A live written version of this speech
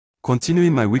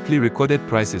Continuing my weekly recorded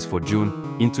prices for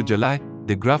June, into July,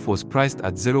 the graph was priced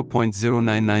at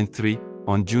 0.0993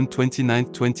 on June 29,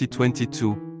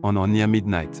 2022, on or near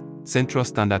midnight, Central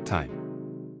Standard Time.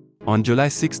 On July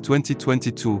 6,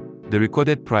 2022, the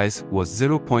recorded price was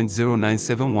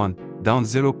 0.0971, down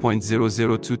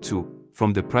 0.0022,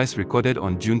 from the price recorded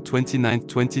on June 29,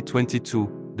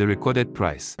 2022, the recorded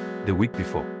price, the week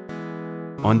before.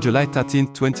 On July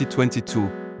 13,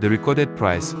 2022, the recorded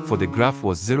price for the graph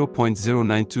was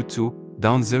 0.0922,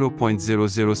 down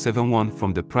 0.0071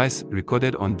 from the price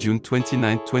recorded on June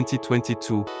 29,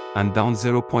 2022, and down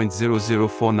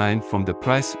 0.0049 from the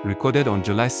price recorded on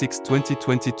July 6,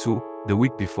 2022, the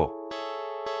week before.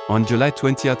 On July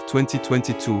 20,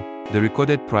 2022, the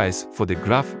recorded price for the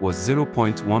graph was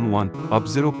 0.11, up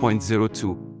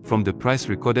 0.02, from the price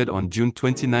recorded on June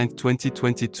 29,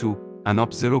 2022, and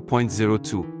up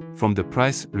 0.02, from the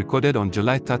price recorded on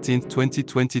July 13,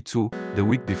 2022, the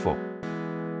week before.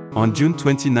 On June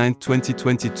 29,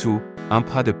 2022, AMP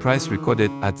had a price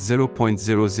recorded at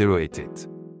 0.0088.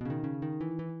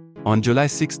 On July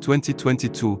 6,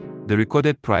 2022, the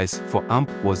recorded price for AMP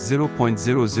was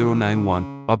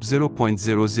 0.0091, up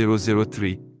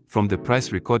 0.0003, from the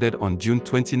price recorded on June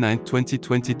 29,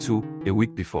 2022, a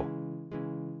week before.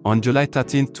 On July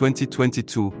 13,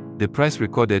 2022, the price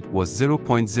recorded was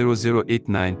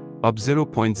 0.0089, up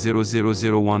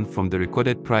 0.0001 from the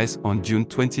recorded price on June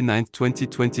 29,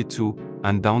 2022,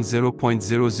 and down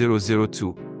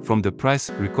 0.0002 from the price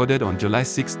recorded on July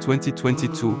 6,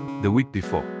 2022, the week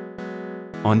before.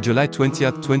 On July 20,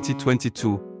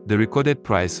 2022, the recorded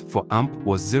price for AMP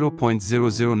was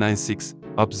 0.0096,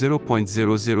 up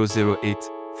 0.0008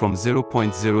 from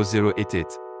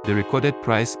 0.0088, the recorded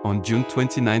price on June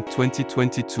 29,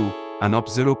 2022, and up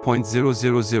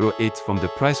 0.0008 from the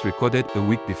price recorded a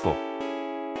week before.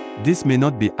 This may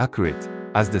not be accurate,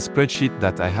 as the spreadsheet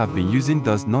that I have been using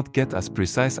does not get as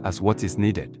precise as what is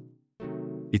needed.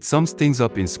 It sums things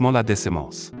up in smaller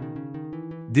decimals.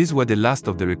 These were the last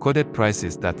of the recorded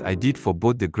prices that I did for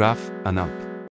both the graph and AMP.